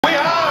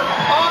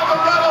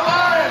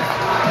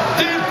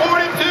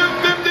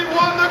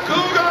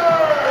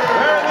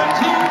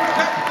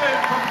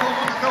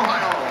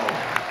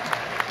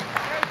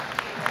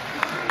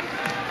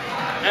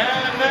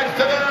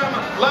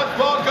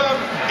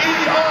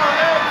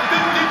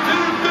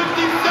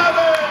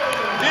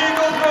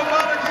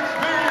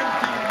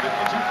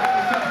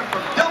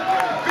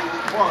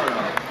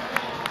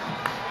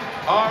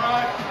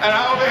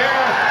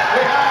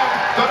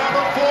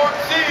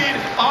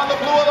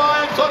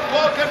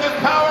this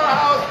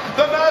powerhouse,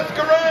 the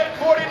Masquerade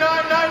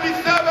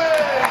 4997.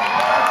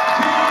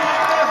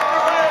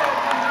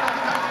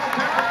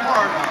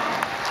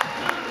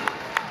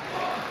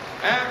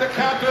 And the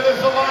captain of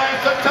this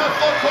alliance, the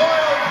Tesla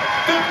Coils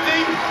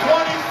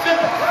 5026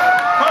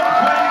 from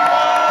Twin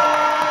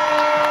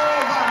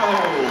Falls,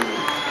 Idaho.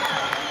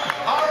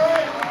 All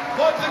right,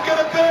 what's it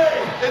gonna be?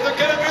 Is it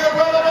gonna be the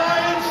Red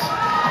Alliance?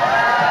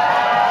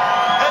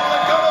 Is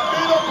it gonna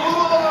be the Blue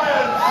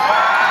Alliance?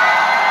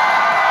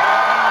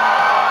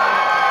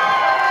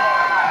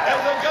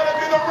 Is it gonna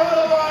be the Red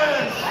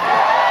Alliance?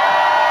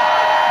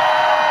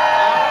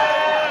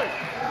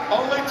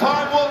 Only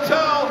time will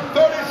tell.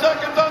 30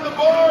 seconds on the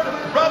board.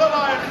 Red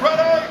Alliance,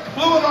 ready.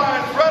 Blue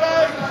Alliance,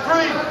 ready.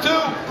 3, 2,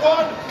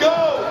 1,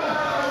 go.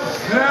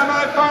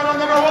 Semi-final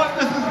number 1.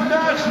 This is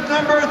match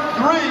number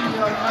 3.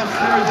 Unless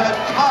there's a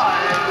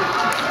tie,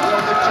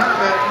 will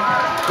determine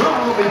who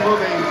will be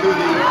moving to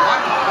the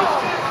finals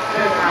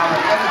in our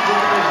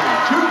Edison division.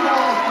 2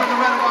 balls for the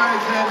Red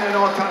Alliance in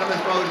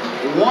autonomous mode.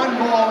 1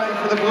 ball in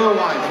for the Blue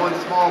Alliance. 1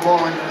 small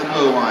ball in for the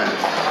Blue Alliance.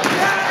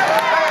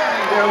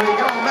 And there we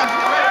go.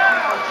 Masquerade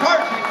now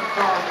charging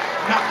across,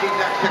 knocking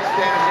that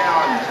kickstand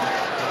down.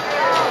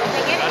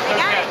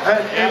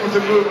 And able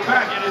to move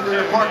back into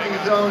their parking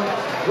zone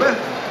with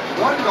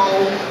 1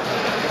 goal.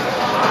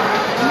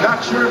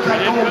 Not sure if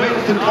that goal made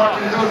it to the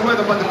parking zone with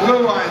him, but the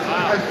Blue Alliance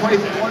has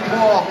placed 1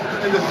 ball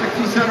in the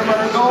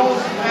 60-centimeter goal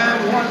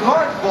and 1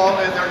 large ball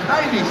in their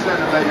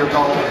 90-centimeter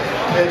goal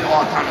in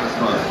autonomous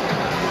mode.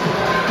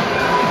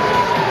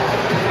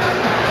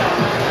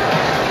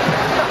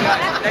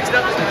 Next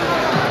up.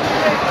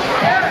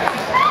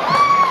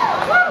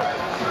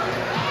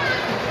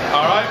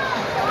 All right.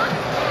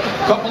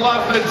 Couple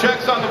last-minute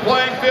checks on the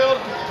playing field.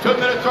 2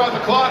 minutes are on the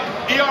clock.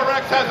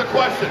 ERX has a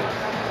question.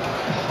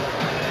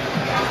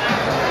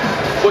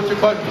 What's your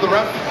question for the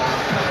ref?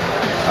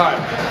 All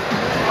right.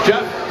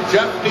 Jeff,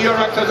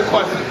 ERX has a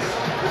question.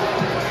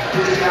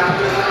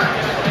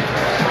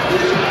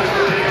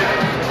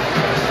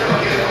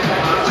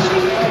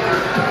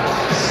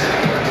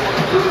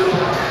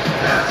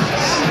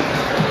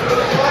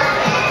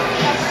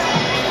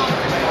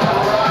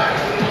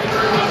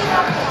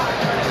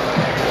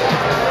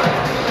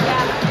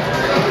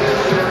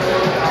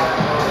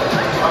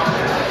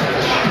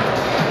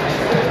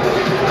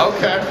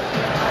 Okay.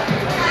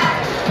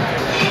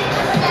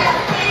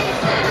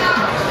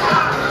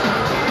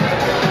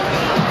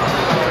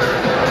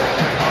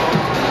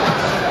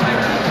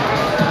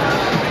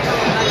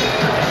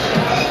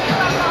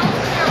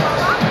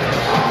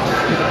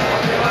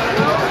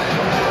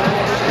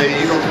 The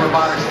Eagles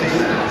Robotics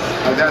team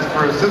has asked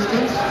for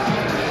assistance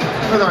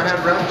with our head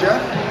ref,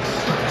 Jeff.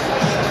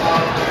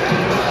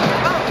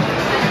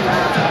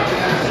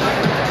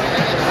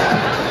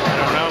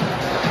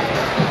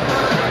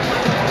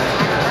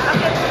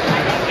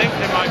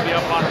 Might be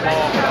up on the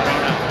ball, but I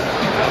don't know.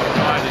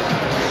 No idea.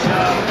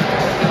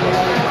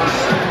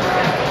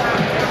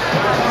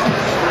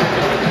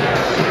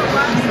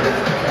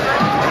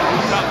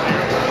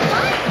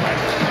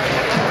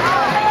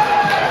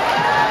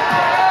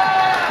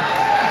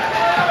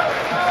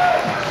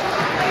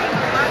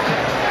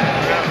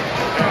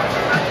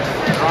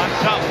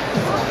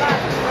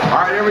 All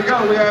right, here we go.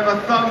 We have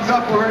a thumbs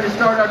up. We're ready to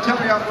start our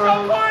telly-up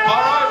round. All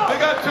right, we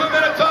got 2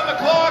 minutes on the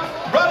clock.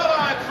 Red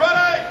Alliance,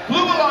 ready.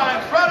 Blue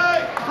Alliance,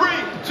 ready. 3,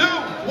 2,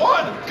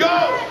 1, go.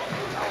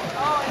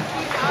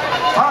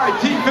 All right,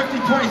 Team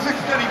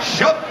 5026 getting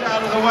shoved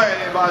out of the way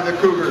by the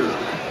Cougars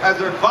as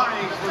they're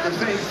vying for the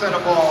same set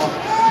of balls.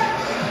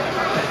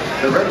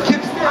 The red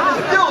kickstand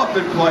is still up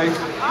in place.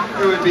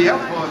 It would be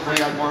helpful if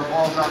we had more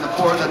balls on the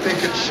floor that they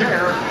could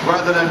share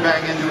rather than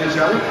bang into each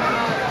other.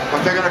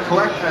 But they're going to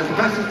collect as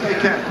best as they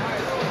can.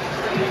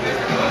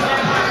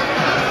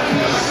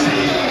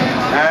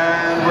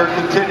 And we're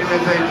continuing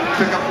as they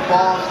pick up the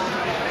balls.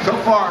 So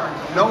far,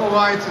 no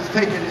alliance has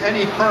taken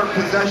any firm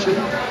possession,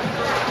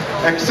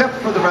 except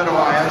for the Red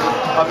Alliance,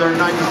 of their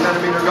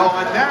 90-centimeter goal.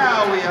 And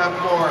now we have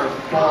more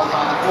balls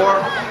on the floor.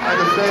 And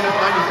the same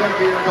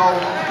 90-centimeter goal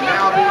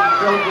now being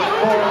filled with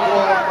 4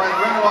 balls by the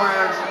Red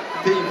Alliance,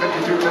 Team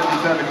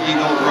 5257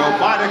 Eagle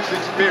Robotics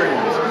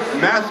Xperience.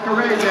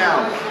 Masquerade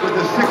now with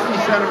the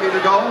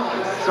 60-centimeter goal,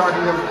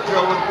 starting to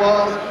fill with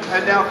balls.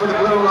 And now for the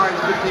Blue Alliance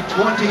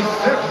 5026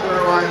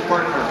 Red Alliance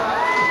partner.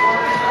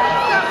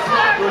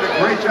 Doing a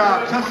great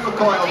job. Tesla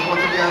Coils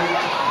once again.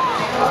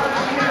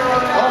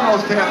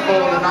 Almost half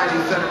full of the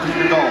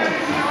 90-centimeter goal.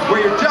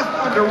 We're just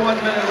under 1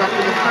 minute left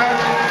in the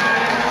match.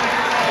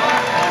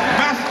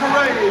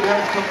 Masquerade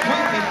has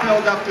completely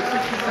filled up the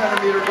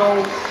 60-centimeter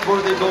goal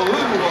for the Blue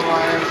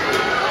Alliance,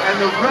 and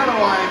the Red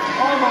Alliance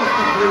almost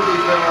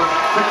completely filled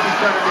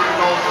 60-centimeter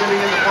goal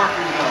sitting in the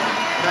parking zone.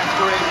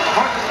 Masquerade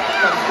parks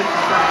that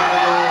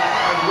 60-centimeter goal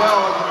as well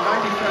as the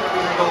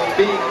 90-centimeter goal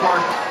being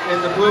parked in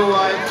the Blue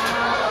Alliance.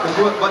 But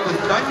the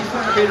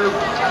 90-centimeter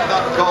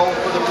goal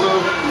for the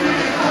Blue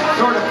is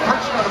sort of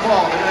perched on the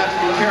ball. They're going to have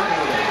to be careful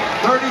with it.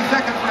 30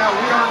 seconds now.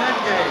 We are in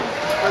endgame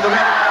for the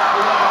Red Alliance.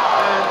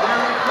 And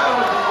there it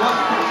goes. It was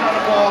perched on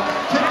the ball,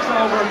 tips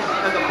over,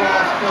 and the ball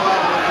is still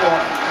out of the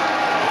floor.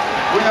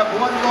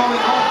 one rolling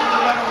home for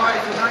the Red and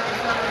White. The 90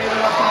 centimeter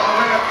left on the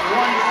ramp.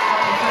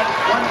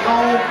 One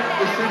goal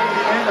is sitting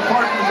in the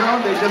parking zone.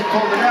 They just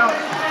pulled it out.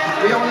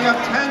 We only have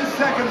 10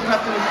 seconds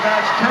left in this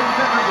match. 10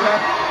 seconds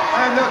left.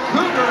 And the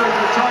Cougars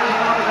are charging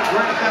on to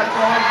grab that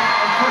goal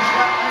and push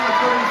that through the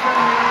 30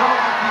 centimeter goal.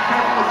 Be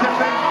careful with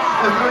tipping.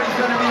 The 30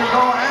 centimeter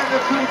goal and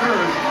the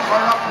Cougars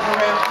are up to the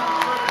ramp.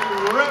 The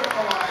Red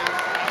Alliance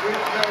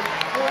with their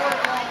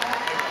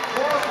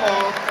four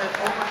balls and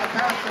over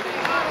capacity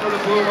for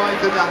the blue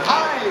lines in the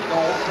high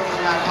goal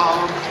filling that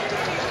column.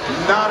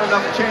 Not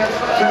enough chance,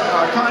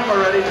 time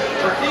already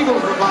for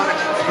Eagles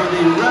Robotics for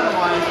the Red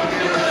Alliance to be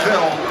able to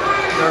fill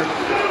their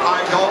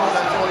high goal.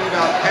 That's only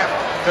about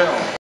half filled.